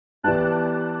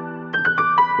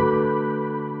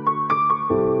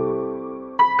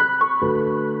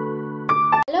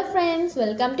Friends,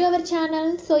 welcome to our channel.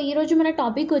 So ఈరోజు మన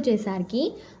topic వచ్చేసరికి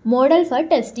మోడల్ ఫర్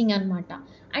టెస్టింగ్ అనమాట.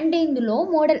 అంటే ఇందులో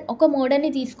ఒక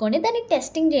మోడల్ని తీసుకొని దాన్ని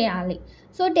టెస్టింగ్ చేయాలి.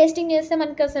 సో టెస్టింగ్ చేస్తే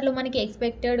మనకి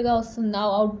ఎక్స్పెక్టెడ్గా వస్తుందా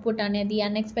అవుట్పుట్ అనేది,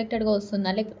 అన్ఎక్స్పెక్టెడ్గా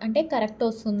వస్తుందా, అంటే కరెక్ట్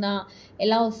వస్తుందా,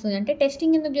 ఎలా వస్తుంది, అంటే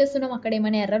టెస్టింగ్ ఎందుకు చేస్తున్నాం, అక్కడ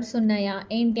ఏమైనా ఎర్రర్స్ ఉన్నాయా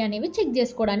ఏంటి అనేవి చెక్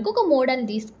చేసుకోవడానికి ఒక మోడల్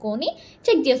తీసుకొని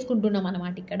చెక్ చేసుకుంటున్నాం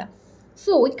అనమాట ఇక్కడ.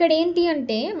 సో ఇక్కడ ఏంటి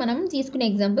అంటే మనం తీసుకునే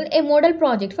example A model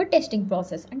project for testing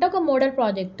process, అంటే ఒక మోడల్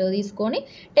ప్రాజెక్ట్ తీసుకొని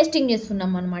టెస్టింగ్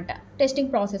చేస్తున్నాం అనమాట టెస్టింగ్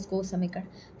ప్రాసెస్ కోసం ఇక్కడ.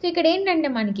 సో ఇక్కడ ఏంటంటే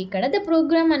మనకి ఇక్కడ ద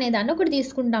ప్రోగ్రామ్ అనే దాన్ని ఒకటి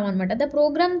తీసుకుంటాం అనమాట. ద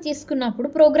ప్రోగ్రామ్ తీసుకున్నప్పుడు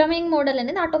ప్రోగ్రామింగ్ మోడల్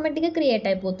అనేది ఆటోమేటిక్గా క్రియేట్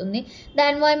అయిపోతుంది. ద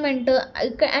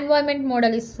ఎన్వైర్న్మెంట్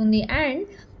మోడల్ ఇస్తుంది అండ్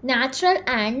న్యాచురల్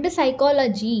అండ్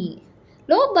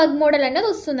సైకాలజీలో బగ్ మోడల్ అనేది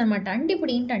వస్తుంది అనమాట. అంటే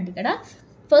ఇప్పుడు ఏంటంటే ఇక్కడ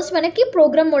ఫస్ట్ మనకి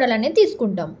ప్రోగ్రామ్ మోడల్ అనేది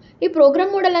తీసుకుంటాం. ఈ ప్రోగ్రామ్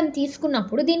మోడల్ అని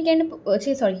తీసుకున్నప్పుడు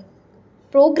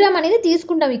ప్రోగ్రామ్ అనేది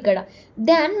తీసుకుంటాం ఇక్కడ.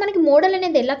 దెన్ మనకి మోడల్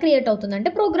అనేది ఎలా క్రియేట్ అవుతుంది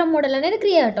అంటే ప్రోగ్రామ్ మోడల్ అనేది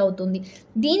క్రియేట్ అవుతుంది.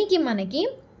 దీనికి మనకి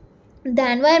ద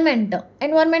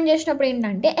ఎన్వైర్న్మెంట్ చేసినప్పుడు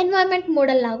ఏంటంటే ఎన్వైర్న్మెంట్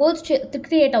మోడల్ లాగా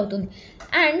క్రియేట్ అవుతుంది.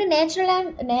 అండ్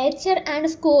నేచర్ అండ్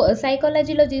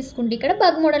సైకాలజీలో తీసుకుంటే ఇక్కడ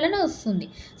బగ్ మోడల్ అని వస్తుంది.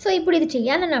 సో ఇప్పుడు ఇది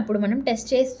చేయాలన్నప్పుడు మనం టెస్ట్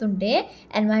చేస్తుంటే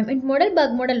ఎన్వైర్న్మెంట్ మోడల్,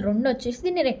 బగ్ మోడల్ రెండు వచ్చేసి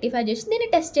దీన్ని రెక్టిఫై చేసి దీన్ని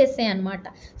టెస్ట్ చేస్తాయి అనమాట.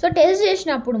 సో టెస్ట్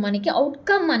చేసినప్పుడు మనకి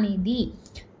అవుట్కమ్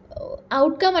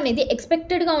అనేది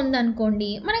ఎక్స్పెక్టెడ్గా ఉందనుకోండి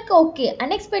మనకి ఓకే,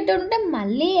 అన్ఎక్స్పెక్టెడ్ ఉంటే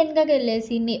మళ్ళీ వెనకకి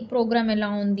వెళ్ళేసి ప్రోగ్రామ్ ఎలా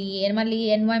ఉంది, మళ్ళీ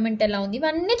ఎన్వైర్న్మెంట్ ఎలా ఉంది,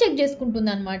 ఇవన్నీ చెక్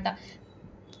చేసుకుంటుంది అనమాట.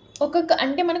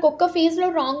 అంటే మనకు ఒక్క ఫేజ్లో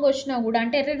రాంగ్ వచ్చినా కూడా,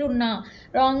 అంటే ఎర్రర్ ఉన్నా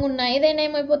రాంగ్ ఉన్నా ఏదైనా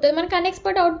ఏమైపోతుంది, మనకి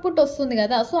అన్ఎక్స్పెక్టెడ్ అవుట్పుట్ వస్తుంది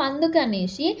కదా. సో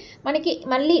అందుకనేసి మనకి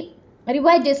మళ్ళీ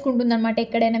రివైజ్ చేసుకుంటుంది అనమాట,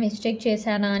 ఎక్కడైనా మిస్టేక్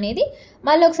చేశానా అనేది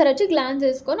మళ్ళీ ఒకసారి వచ్చి గ్లాన్స్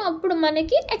చేసుకొని అప్పుడు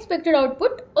మనకి ఎక్స్పెక్టెడ్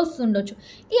అవుట్పుట్ వస్తుండొచ్చు.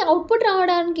 ఈ అవుట్పుట్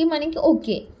రావడానికి మనకి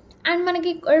ఓకే. అండ్ మనకి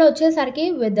ఇక్కడ వచ్చేసరికి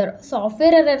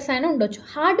సాఫ్ట్వేర్ ఎర్రర్స్ అయినా ఉండొచ్చు.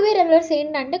 హార్డ్వేర్ ఎర్రర్స్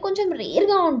ఏంటంటే కొంచెం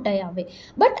రేర్గా ఉంటాయి అవి,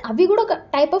 బట్ అవి కూడా ఒక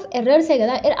టైప్ ఆఫ్ ఎర్రర్సే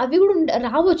కదా, అవి కూడా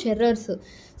రావచ్చు ఎర్రర్స్.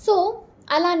 సో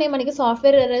అలానే మనకి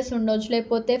సాఫ్ట్వేర్ ఎర్రర్స్ ఉండొచ్చు,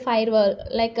 లేకపోతే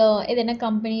ఏదైనా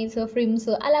కంపెనీస్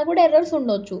ఫ్రిమ్స్ అలా కూడా ఎర్రర్స్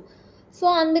ఉండొచ్చు. సో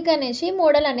అందుకనేసి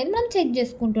మోడల్ అనేది మనం చెక్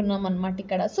చేసుకుంటున్నాం అనమాట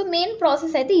ఇక్కడ. సో మెయిన్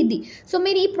ప్రాసెస్ అయితే ఇది. సో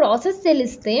మీరు ఈ ప్రాసెస్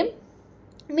తెలిస్తే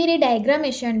మీరు ఈ డయాగ్రామ్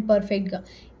వేసేయండి పర్ఫెక్ట్గా.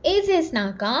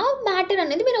 వేసేసినాక మ్యాటర్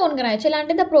అనేది మీరు ఓన్గా రాయొచ్చు. ఎలా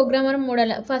అంటే the programmer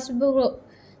model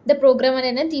the programmer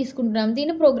అనేది తీసుకుంటున్నాం.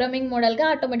 దీన్ని ప్రోగ్రామింగ్ మోడల్గా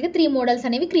ఆటోమేటిక్గా 3 మోడల్స్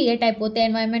అనేవి క్రియేట్ అయిపోతాయి.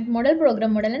 Environment model,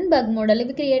 programme model and bug model.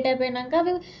 ఇవి క్రియేట్ అయిపోయాక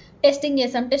అవి టెస్టింగ్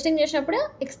చేస్తాం. టెస్టింగ్ చేసినప్పుడు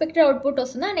ఎక్స్పెక్టెడ్ అవుట్పుట్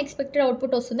వస్తుందా, అన్ఎక్స్పెక్టెడ్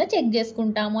అవుట్పుట్ వస్తుందా చెక్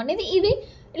చేసుకుంటాము అనేది ఇవి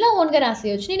ఇలా ఓన్గా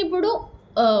రాసేయచ్చు. నేను ఇప్పుడు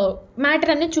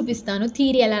మ్యాటర్ అనేది చూపిస్తాను,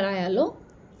 థియరీ ఎలా రాయాలో.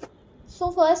 సో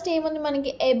ఫస్ట్ ఏముంది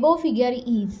మనకి above figure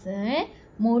is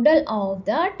model of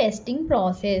the testing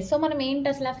process. So మనం ఏంటి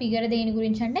అసలు ఆ ఫిగర్ దేని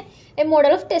గురించి అంటే ఏ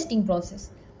model of testing process.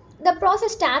 The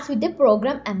process starts with the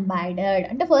programme embedded.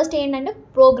 అంటే ఫస్ట్ ఏంటంటే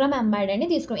ప్రోగ్రామ్ ఎంబైడెడ్ని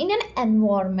తీసుకున్నాం ఇన్ అన్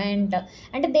ఎన్వైర్న్మెంట్.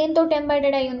 అంటే దేంతో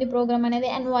ఎంబైడెడ్ అయి ఉంది ప్రోగ్రామ్ అనేది,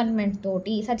 ఎన్వైర్న్మెంట్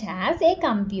తోటి, సచ్ యాజ్ ఏ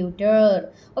కంప్యూటర్,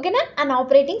 ఓకేనా, an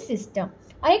operating system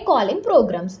are A calling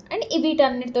programmes. And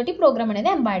వీటన్నిటితోటి programme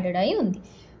అనేది ఎంబైడెడ్ అయి ఉంది.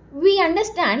 We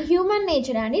understand human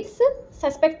nature and it's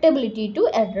సస్పెక్టబిలిటీ to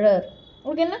error,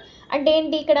 ఓకేనా. అంటే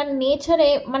ఏంటి ఇక్కడ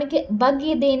నేచరే మనకి బగ్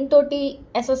దేనితోటి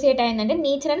అసోసియేట్ అయిందంటే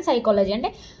నేచర్ అండ్ సైకాలజీ. అంటే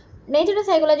నేచర్ అండ్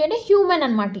సైకాలజీ అంటే హ్యూమన్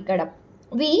అనమాట ఇక్కడ.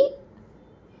 We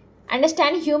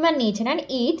understand human nature and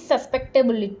it's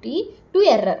సస్పెక్టబిలిటీ to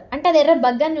error. అంటే అది ఎర్రర్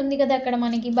బగ్ అని ఉంది కదా అక్కడ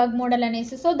మనకి బగ్ మోడల్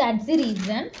అనేసి. So that's the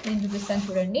reason. నేను చూపిస్తాను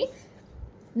చూడండి.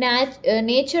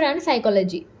 Nature and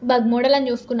psychology bug model అని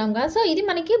చూసుకున్నాం కదా. సో ఇది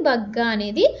మనకి బగ్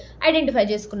అనేది ఐడెంటిఫై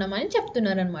చేసుకున్నామని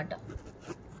చెప్తున్నారు అనమాట.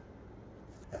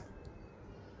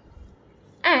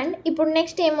 అండ్ ఇప్పుడు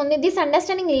నెక్స్ట్ ఏముంది, this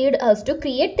understanding lead us to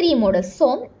create 3 models. So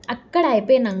అక్కడ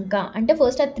అయిపోయినాక అంటే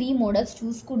ఫస్ట్ ఆ 3 మోడల్స్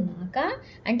చూసుకున్నాక,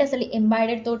 అంటే అసలు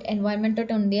ఎంబైడెడ్ తోటి ఎన్వైర్న్మెంట్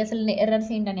తోటి ఉంది, అసలు ఎర్రర్స్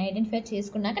ఏంటని ఐడెంటిఫై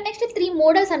చేసుకున్నాక నెక్స్ట్ 3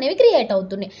 మోడల్స్ అనేవి క్రియేట్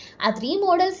అవుతున్నాయి. ఆ 3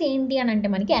 మోడల్స్ ఏంటి అని అంటే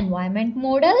మనకి environment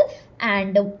model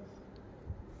and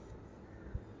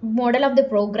model of the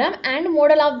programme and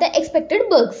model of the expected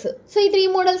bugs. So ఈ 3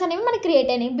 మోడల్స్ అనేవి మనకి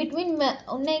క్రియేట్ అయినాయి, బిట్వీన్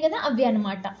ఉన్నాయి కదా అవి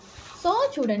అనమాట. సో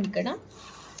చూడండి ఇక్కడ.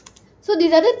 So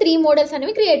these are the 3 models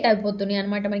అనేవి క్రియేట్ అయిపోతున్నాయి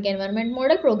అనమాట మనకి. Environment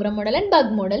model, programme model and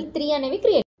bug model 3 అనేవి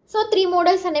క్రియేట్. సో 3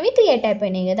 మోడల్స్ అనేవి క్రియేట్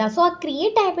అయిపోయినాయి కదా. సో ఆ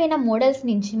క్రియేట్ అయిపోయిన మోడల్స్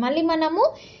నుంచి మళ్ళీ మనము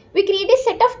we create a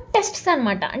set of tests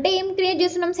అనమాట. అంటే ఏం క్రియేట్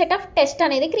చేస్తున్నాం, సెట్ ఆఫ్ టెస్ట్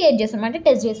అనేది క్రియేట్ చేస్తున్నాం, అంటే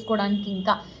టెస్ట్ చేసుకోవడానికి.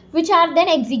 ఇంకా విచ్ ఆర్ దెన్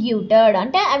ఎగ్జిక్యూటెడ్.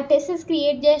 అంటే అవి టెస్ట్స్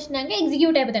క్రియేట్ చేసినాక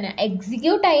ఎగ్జిక్యూట్ అయిపోతాయి.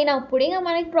 ఎగ్జిక్యూట్ అయినప్పుడు ఇంకా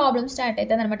మనకి ప్రాబ్లమ్ స్టార్ట్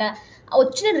అవుతుంది అనమాట.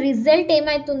 వచ్చిన రిజల్ట్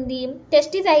ఏమవుతుంది,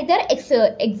 టెస్ట్ ఈజ్ ఐదర్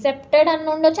ఎక్సెప్టెడ్ అని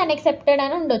ఉండొచ్చు, అన్ఎక్సెప్టెడ్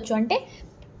అని ఉండొచ్చు. అంటే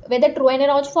వెదర్ ట్రూ అయినా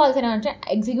రావచ్చు, ఫాల్స్ అయినా అంటే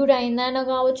ఎగ్జిక్యూట్ అయిందైనా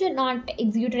కావచ్చు, నాట్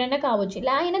ఎగ్జిక్యూటెడ్ అయినా కావచ్చు,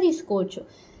 ఇలా అయినా తీసుకోవచ్చు.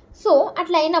 సో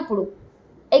అట్లా అయినప్పుడు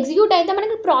ఎగ్జిక్యూట్ అయితే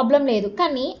మనకి ప్రాబ్లం లేదు,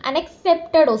 కానీ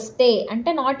అన్ఎక్సెప్టెడ్ వస్తే అంటే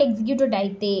నాట్ ఎగ్జిక్యూటెడ్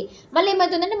అయితే మళ్ళీ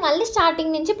ఏమవుతుందంటే మళ్ళీ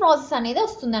స్టార్టింగ్ నుంచి ప్రాసెస్ అనేది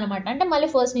వస్తుంది అనమాట. అంటే మళ్ళీ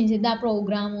ఫస్ట్ నుంచి దా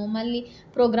ప్రోగ్రాము, మళ్ళీ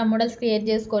ప్రోగ్రామ్ మోడల్స్ క్రియేట్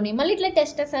చేసుకొని మళ్ళీ ఇట్లా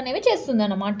టెస్టర్స్ అనేవి చేస్తుంది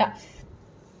అనమాట.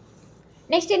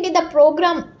 నెక్స్ట్ ఏంటి, the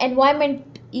programme environment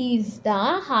is the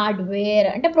hardware.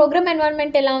 అంటే ప్రోగ్రామ్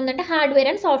ఎన్వైర్న్మెంట్ ఎలా ఉందంటే hardware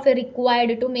and software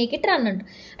required to make it run అంట.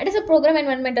 అంటే సో ప్రోగ్రామ్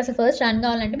ఎన్వైర్న్మెంట్ అసలు ఫస్ట్ రన్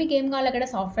కావాలంటే మీకు ఏం కావాలి, అక్కడ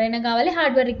సాఫ్ట్వేర్ అయినా కావాలి,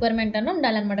 హార్డ్వేర్ రిక్వైర్మెంట్ అన్న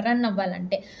ఉండాలన్నమాట రన్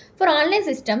అవ్వాలంటే. For online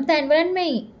systems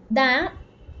the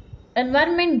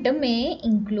environment may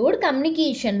include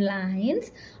communication lines,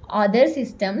 other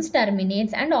systems,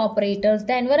 terminals and operators.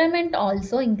 The environment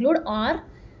also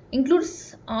includes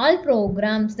all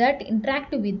programs that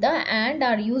interact with the and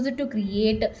are used to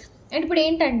create. And ఇప్పుడు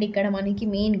ఏంటంటే ఇక్కడ మనకి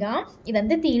మెయిన్గా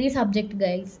ఇదంతా theory subject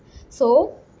guys, so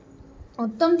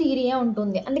మొత్తం థియరీయే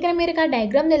ఉంటుంది. అందుకని మీరు ఆ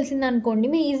డయాగ్రామ్ తెలిసింది అనుకోండి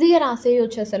మీరు ఈజీగా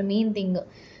రాసేయచ్చు అసలు మెయిన్ థింగ్.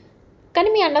 కానీ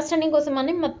మీ అండర్స్టాండింగ్ కోసం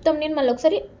అని మొత్తం నేను మళ్ళీ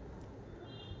ఒకసారి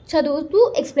చదువుతూ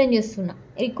ఎక్స్ప్లెయిన్ చేస్తున్నా.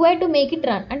 Required to make it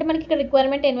run అంటే మనకి ఇక్కడ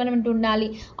రిక్వైర్మెంట్ ఎన్వైర్న్మెంట్ ఉండాలి,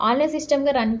 ఆన్లైన్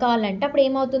సిస్టమ్గా రన్ కావాలంటే అప్పుడు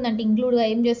ఏమవుతుందంటే ఇంక్లూడ్గా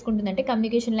ఏం చేసుకుంటుందంటే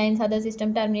communication lines, other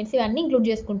system, terminates ఇవన్నీ ఇంక్లూడ్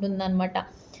చేసుకుంటుంది అనమాట.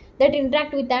 That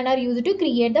interact with and are use to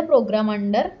create the programme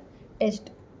under test.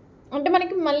 అంటే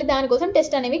మనకి మళ్ళీ దానికోసం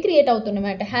టెస్ట్ అనేవి క్రియేట్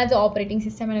అవుతున్నాయన్నమాట. హ్యాజ్ ఆపరేటింగ్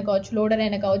సిస్టమ్ అయినా కావచ్చు, లోడర్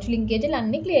అయినా కావచ్చు, లింకేజీలు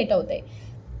అన్నీ క్రియేట్ అవుతాయి.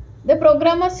 The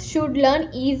programmers should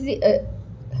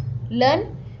learn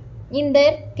in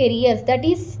their careers that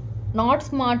is not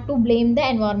smart to blame the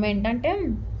environment. అంటే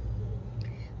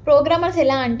ప్రోగ్రామర్స్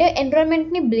ఎలా అంటే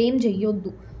ఎన్విరాన్మెంట్ని బ్లేమ్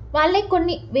చేయొద్దు, వాళ్ళే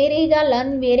కొన్ని వేరేగా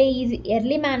వేరే ఈజీ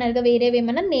ఎర్లీ మేనర్గా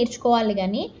వేరేవేమైనా నేర్చుకోవాలి,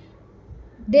 కానీ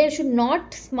they should not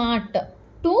smart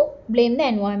to blame the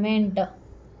environment.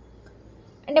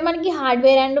 అంటే మనకి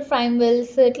హార్డ్వేర్ అండ్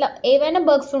ఫ్రేమ్వర్క్స్ ఇట్లా ఏవైనా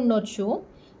బగ్స్ ఉండొచ్చు.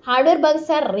 హార్డ్వేర్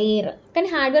బగ్స్ ఆర్ రేర్, కానీ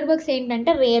హార్డ్వేర్ బగ్స్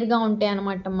ఏంటంటే రేర్గా ఉంటాయి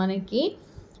అన్నమాట మనకి.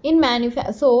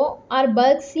 So are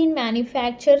bugs in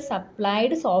manufacture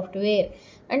supplied software.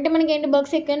 అంటే మనకి ఏంటి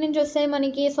బగ్స్ ఎక్కడి నుంచి వస్తాయి,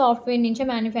 మనకి సాఫ్ట్వేర్ నుంచే,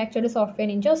 మ్యానుఫ్యాక్చర్డ్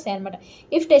సాఫ్ట్వేర్ నుంచే వస్తాయి అనమాట.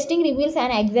 If testing reveals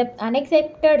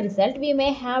అన్ఎక్సెప్టెడ్ result we may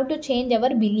have to change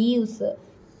our believes.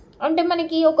 అంటే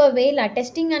మనకి ఒకవేళ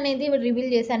టెస్టింగ్ అనేది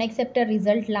రివీల్ చేసి అన్ఎక్సెప్టెడ్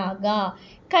రిజల్ట్ లాగా,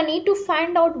 కానీ to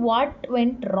find out what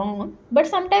went wrong but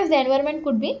sometimes the environment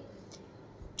could be.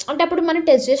 అంటే అప్పుడు మనం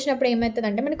టెస్ట్ చేసినప్పుడు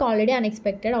ఏమవుతుందంటే మనకి ఆల్రెడీ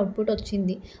అన్ఎక్స్పెక్టెడ్ అవుట్పుట్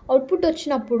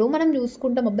వచ్చినప్పుడు మనం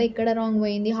చూసుకుంటాం అబ్బాయి ఇక్కడ రాంగ్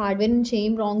పోయింది, హార్డ్వేర్ నుంచి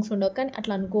ఏం రాంగ్స్ ఉండవు, కానీ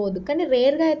అట్లా అనుకోవద్దు. కానీ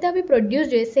రేర్గా అయితే అవి ప్రొడ్యూస్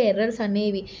చేసే ఎర్రర్స్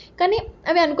అనేవి, కానీ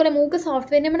అవి అనుకునే మూక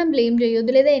సాఫ్ట్వేర్నే మనం బ్లేమ్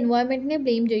చేయొద్దు, లేదా ఎన్వైర్న్మెంట్నే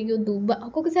బ్లేమ్ చేయొద్దు.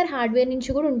 ఒక్కొక్కసారి హార్డ్వేర్ నుంచి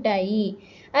కూడా ఉంటాయి,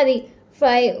 అది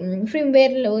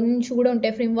ఫ్రేమ్వేర్లో నుంచి కూడా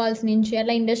ఉంటాయి, ఫ్రేమ్ వాల్స్ నుంచి,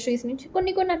 అట్లా ఇండస్ట్రీస్ నుంచి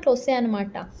కొన్ని అట్లా వస్తాయి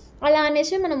అనమాట. అలా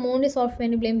అనేసి మనం ఓన్లీ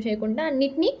సాఫ్ట్వేర్ని బ్లేమ్ చేయకుండా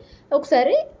అన్నిటినీ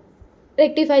ఒకసారి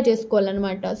రెక్టిఫై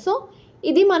చేసుకోవాలన్నమాట. సో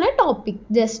ఇది మన topic,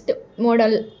 just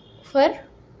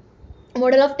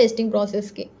model of testing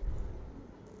ప్రాసెస్కి.